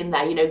that in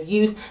there,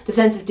 use the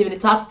sensus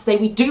divinitatis to say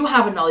we do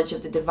have a knowledge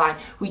of the divine,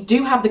 we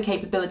do have the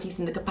capabilities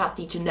and the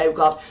capacity to know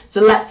God,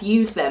 so let's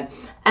use them.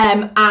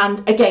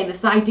 And again,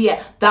 this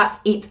idea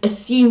that it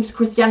assumes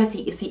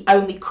Christianity is the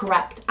only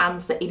correct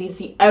answer, it is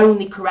the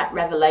only correct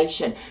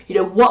revelation.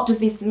 What does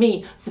this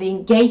mean for the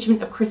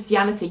engagement of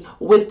Christianity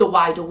with the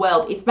wider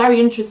world? It's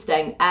very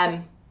interesting.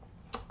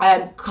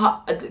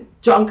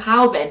 John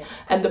Calvin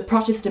and the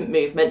Protestant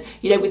movement,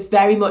 was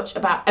very much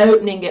about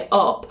opening it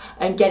up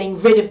and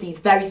getting rid of these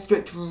very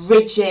strict,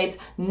 rigid,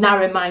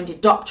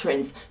 narrow-minded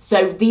doctrines.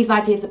 So these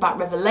ideas about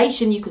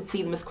revelation, you could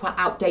see them as quite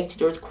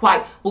outdated, or as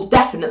quite, well,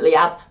 definitely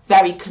as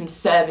very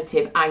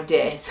conservative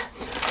ideas,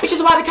 which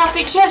is why the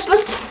Catholic Church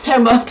loves it so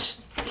much.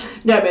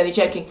 No, I'm only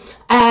joking.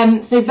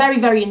 So very,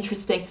 very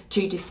interesting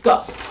to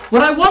discuss.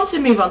 What I want to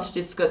move on to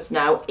discuss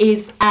now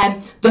is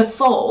the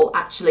fall,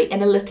 actually,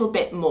 in a little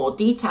bit more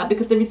detail,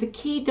 because there is a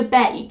key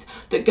debate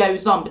that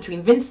goes on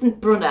between Vincent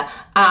Brunner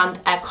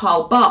and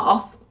Karl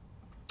Barth,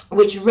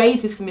 which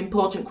raises some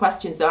important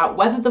questions about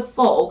whether the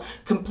fall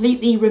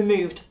completely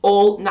removed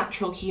all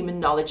natural human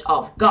knowledge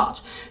of God.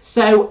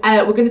 So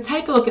we're going to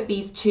take a look at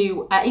these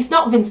two. It's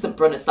not Vincent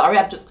Brunner, sorry,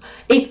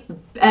 it's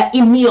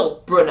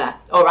Emil Brunner,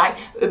 all right?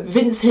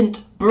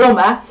 Vincent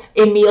Brummer,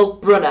 Emil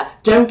Brunner.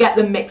 Don't get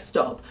them mixed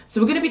up. So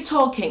we're going to be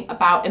talking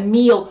about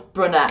Emil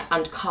Brunner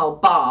and Karl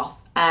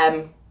Barth,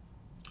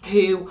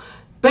 who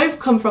both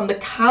come from the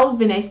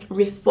Calvinist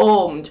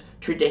Reformed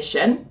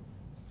tradition.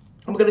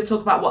 And we're going to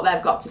talk about what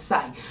they've got to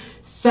say.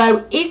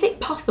 So, is it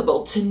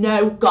possible to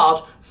know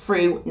God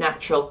through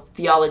natural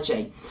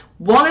theology?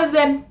 One of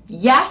them,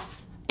 yes,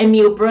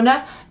 Emil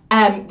Brunner,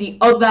 the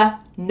other,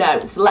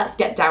 no. So let's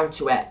get down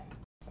to it.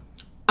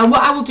 And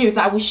what I will do is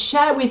I will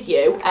share with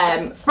you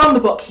from the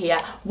book here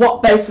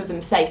what both of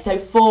them say. So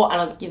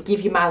and I'll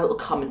give you my little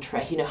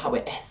commentary, you know how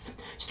it is.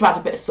 just to add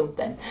a bit of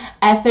something.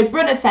 So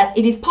Brunner says,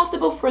 it is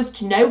possible for us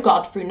to know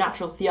God through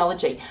natural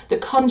theology, the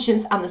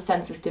conscience and the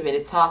sensus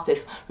divinitatis.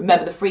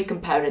 Remember the three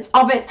components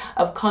of it,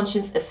 of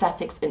conscience,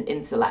 aesthetics and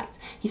intellect.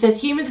 He says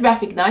humans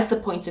recognise the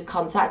point of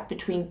contact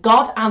between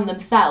God and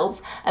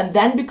themselves and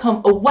then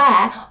become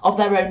aware of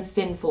their own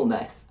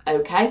sinfulness.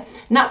 Okay,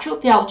 natural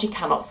theology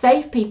cannot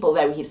save people,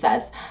 though, he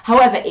says.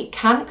 However, it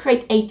can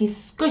create a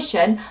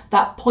discussion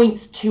that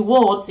points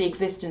towards the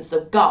existence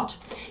of God.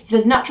 He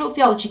says natural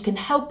theology can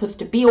help us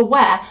to be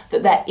aware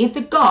that there is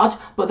a God,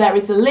 but there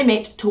is a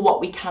limit to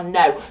what we can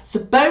know. So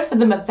both of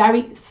them are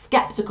very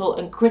skeptical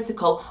and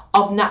critical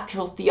of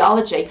natural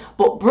theology,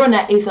 but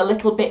Brunner is a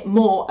little bit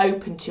more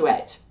open to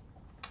it.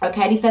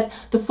 Okay, and he says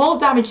the fall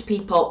damaged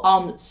people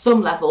on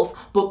some levels,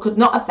 but could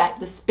not affect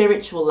the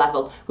spiritual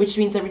level, which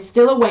means there is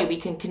still a way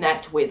we can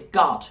connect with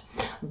God.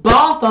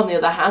 Barth, on the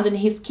other hand, and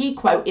his key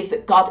quote is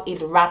that God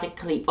is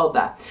radically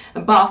other.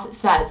 And Barth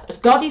says,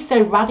 God is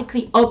so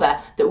radically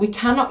other that we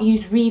cannot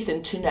use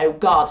reason to know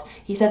God.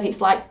 He says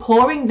it's like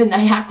pouring the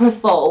Niagara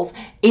Falls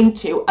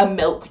into a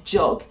milk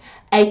jug,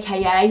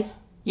 aka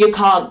you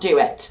can't do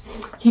it.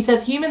 He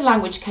says human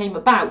language came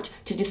about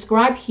to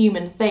describe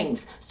human things,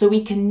 so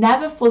we can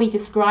never fully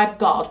describe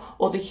God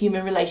or the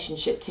human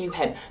relationship to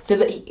him. So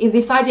that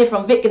this idea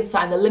from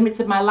Wittgenstein, the limits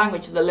of my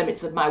language are the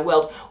limits of my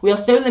world. We are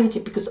so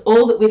limited because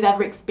all that we've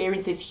ever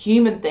experienced is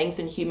human things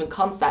and human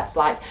concepts.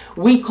 Like,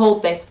 we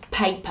called this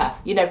paper,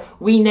 you know,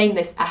 we name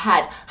this a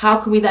head. How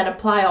can we then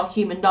apply our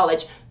human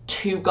knowledge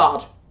to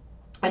God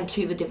and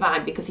to the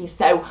divine? Because he's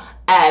so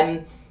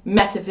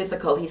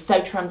metaphysical, he's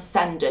so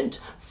transcendent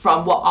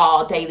from what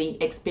our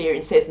daily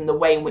experience is and the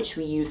way in which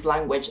we use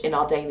language in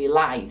our daily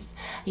lives.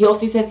 He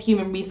also says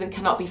human reason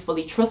cannot be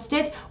fully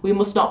trusted. We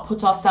must not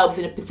put ourselves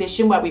in a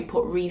position where we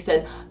put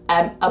reason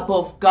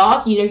above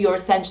God. You know, you're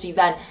essentially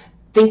then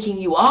thinking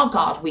you are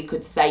God, we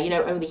could say. You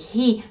know, only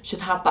he should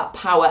have that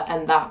power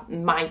and that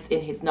might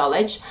in his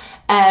knowledge.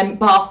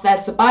 Barth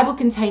says the Bible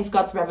contains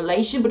God's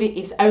revelation, but it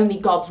is only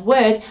God's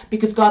word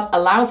because God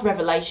allows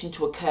revelation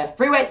to occur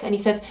through it. And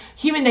he says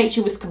human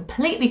nature was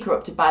completely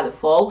corrupted by the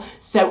fall,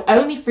 so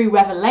only through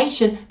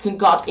revelation can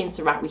God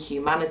interact with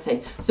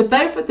humanity. So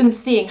both of them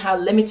seeing how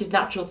limited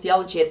natural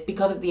theology is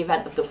because of the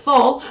event of the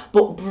fall,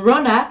 but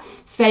Brunner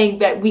saying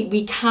that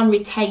we can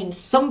retain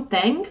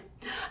something,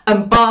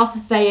 and Barth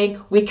saying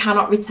we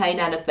cannot retain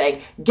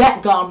anything.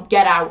 Get gone,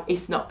 get out,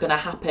 it's not going to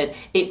happen.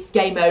 It's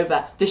game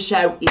over, the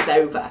show is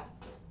over.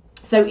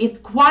 So it's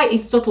quite a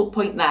subtle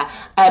point there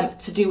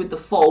to do with the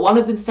fall. One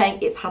of them saying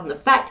it's had an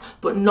effect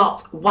but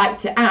not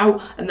wiped it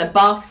out, and then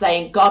Barth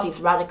saying God is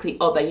radically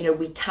other. You know,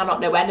 we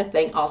cannot know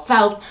anything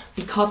ourselves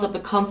because of the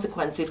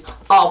consequences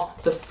of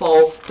the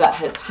fall that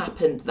has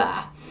happened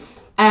there.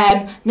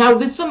 Now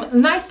there's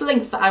some nice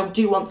links that I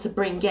do want to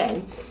bring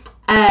in.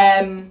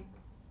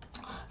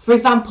 For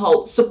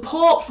example,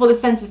 support for the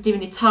sensus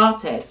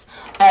divinitatis,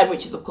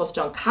 which is of course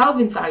John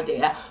Calvin's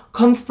idea,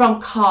 comes from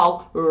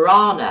Karl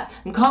Rahner.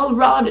 And Karl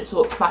Rahner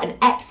talks about an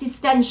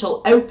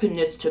existential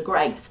openness to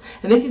grace.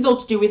 And this is all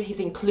to do with his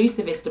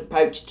inclusivist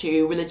approach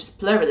to religious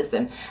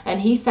pluralism. And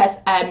he says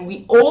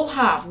we all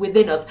have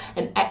within us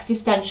an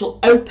existential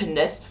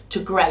openness to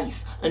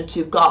grace and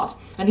to God.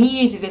 And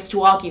he uses this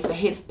to argue for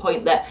his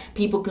point that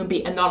people can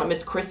be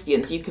anonymous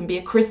Christians. You can be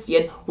a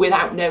Christian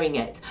without knowing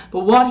it.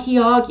 But what he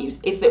argues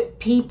is that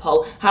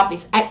people have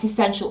this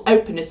existential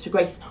openness to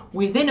grace.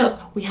 Within us,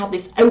 we have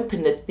this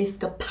openness, this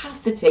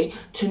capacity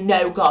to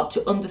know God,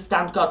 to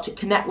understand God, to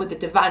connect with the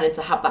divine and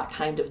to have that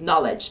kind of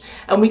knowledge.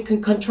 And we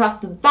can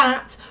contrast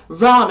that,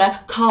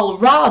 Karl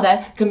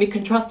Rahner can be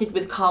contrasted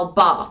with Karl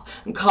Barth.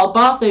 And Karl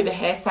Barth over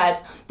here says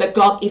that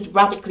God is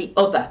radically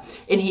other,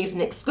 and he is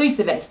an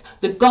exclusivist.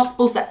 The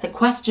gospel sets a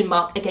question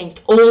mark against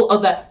all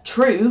other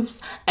truths,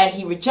 and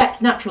he rejects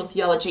natural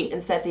theology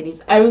and says it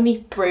is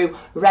only through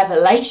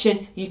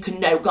revelation you can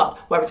know God.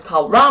 Whereas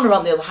Karl Rahner,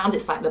 on the other hand,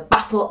 it's like the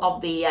battle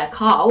of the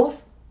Karls,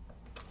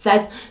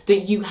 says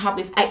that you have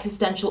this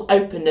existential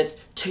openness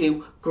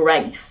to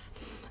grace.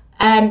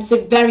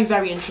 So very,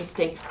 very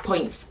interesting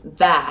points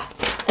there.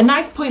 A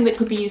nice point that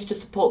could be used to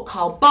support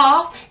Karl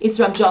Barth is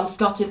from John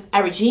Scotter's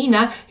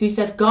Erigena, who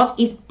says God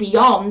is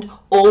beyond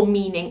all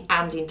meaning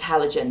and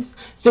intelligence.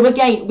 So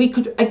again, we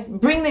could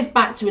bring this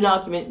back to an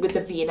argument with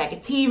the via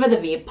negativa, the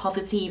via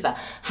positiva.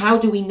 How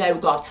do we know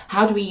God?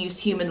 How do we use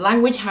human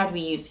language? How do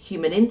we use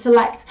human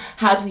intellect?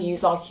 How do we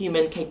use our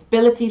human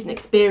capabilities and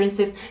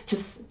experiences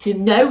to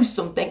know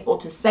something or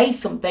to say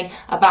something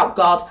about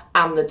God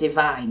and the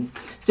divine?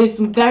 So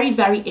some very,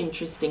 very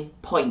interesting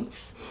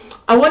points.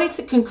 I wanted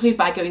to conclude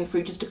by going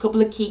through just a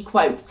couple of key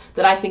quotes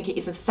that I think it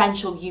is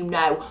essential you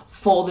know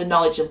for the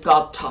knowledge of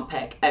God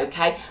topic,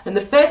 okay? And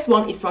the first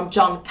one is from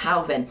John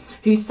Calvin,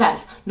 who says,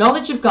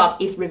 knowledge of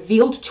God is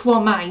revealed to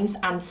our minds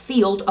and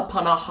sealed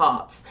upon our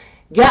hearts.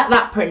 Get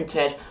that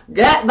printed.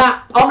 Get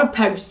that on a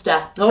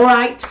poster. All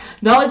right.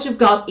 Knowledge of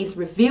God is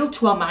revealed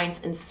to our minds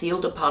and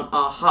sealed upon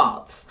our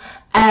hearts.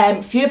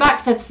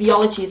 Feuerbach says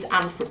theology is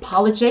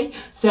anthropology.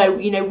 So,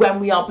 you know,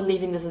 when we are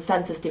believing there's a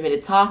sensus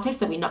divinitatis,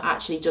 that we're not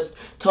actually just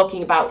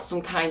talking about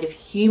some kind of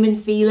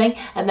human feeling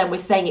and then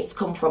we're saying it's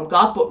come from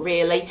God, but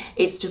really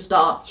it's just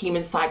our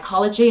human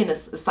psychology and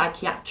a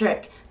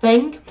psychiatric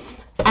thing.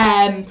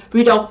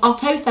 Rudolf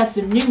Otto says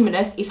the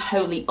numinous is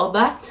wholly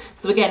other.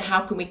 So again,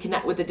 how can we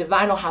connect with the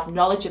divine or have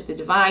knowledge of the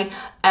divine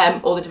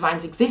or the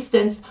divine's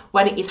existence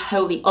when it is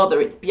wholly other?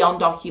 It's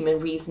beyond our human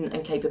reason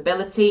and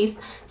capabilities.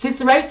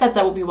 Cicero said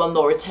there will be one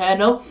law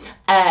eternal.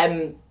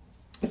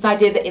 This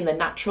idea that in the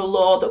natural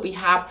law that we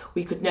have,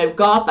 we could know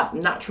God, that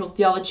natural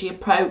theology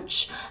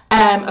approach.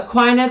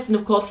 Aquinas, and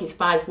of course his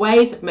 5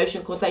 ways of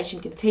motion,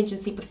 causation,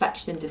 contingency,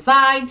 perfection and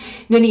design.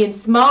 Ninian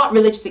Smart,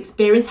 religious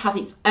experience has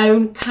its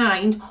own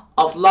kind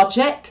of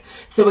logic.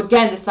 So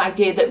again, this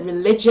idea that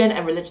religion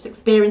and religious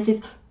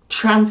experiences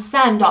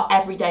transcend our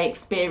everyday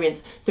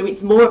experience. So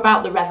it's more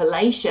about the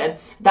revelation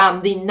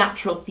than the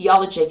natural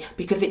theology,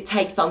 because it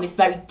takes on this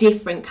very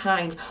different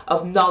kind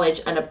of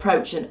knowledge and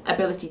approach and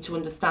ability to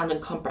understand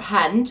and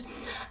comprehend.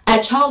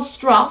 Charles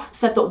Stross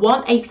said that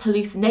one ape's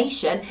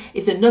hallucination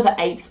is another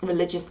ape's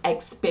religious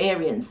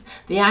experience.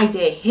 The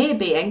idea here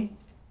being,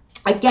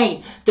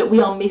 again, that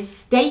we are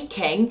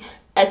mistaking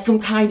some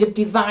kind of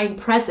divine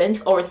presence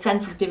or a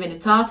sensus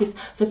divinitatis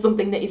for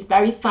something that is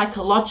very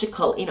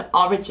psychological in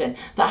origin,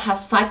 that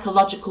has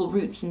psychological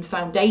roots and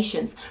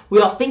foundations.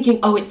 We are thinking,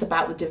 oh, it's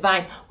about the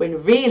divine,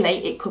 when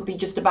really it could be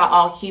just about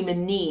our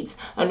human needs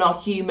and our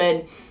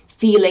human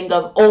feeling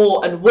of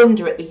awe and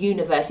wonder at the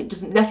universe. It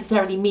doesn't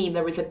necessarily mean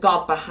there is a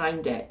God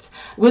behind it.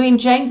 William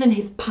James and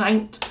his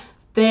pint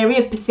theory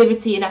of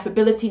passivity,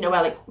 ineffability,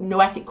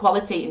 noetic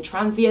quality and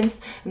transience,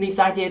 and these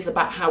ideas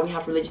about how we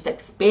have religious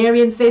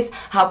experiences,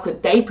 how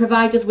could they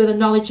provide us with a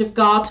knowledge of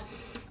God.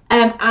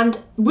 And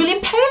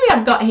William Paley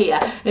I've got here,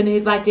 and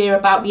his idea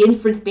about the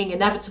inference being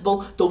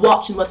inevitable, the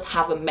watch must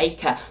have a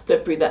maker,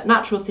 that through that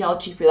natural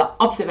theology, through that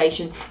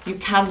observation, you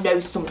can know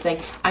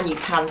something and you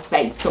can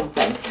say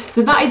something.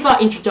 So that is our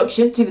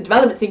introduction to the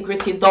Developments in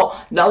Christian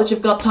Thought Knowledge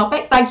of God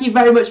topic. Thank you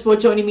very much for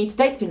joining me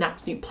today. It's been an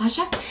absolute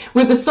pleasure.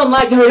 With the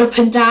sunlight going up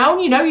and down,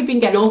 you know, you've been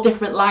getting all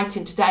different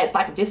lighting today. It's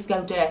like a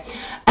disco day.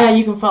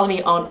 You can follow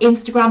me on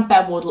Instagram,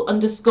 Ben Wardle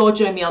 _,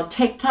 join me on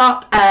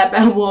TikTok,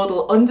 Ben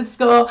Wardle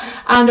 _,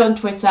 and on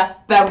Twitter,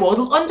 Ben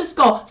Wardle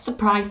 _.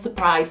 Surprise,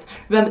 surprise.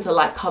 Remember to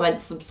like,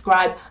 comment,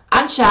 subscribe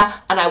and share,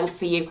 and I will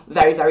see you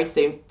very, very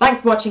soon.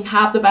 Thanks for watching.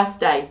 Have the best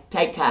day.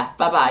 Take care.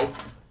 Bye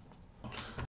bye.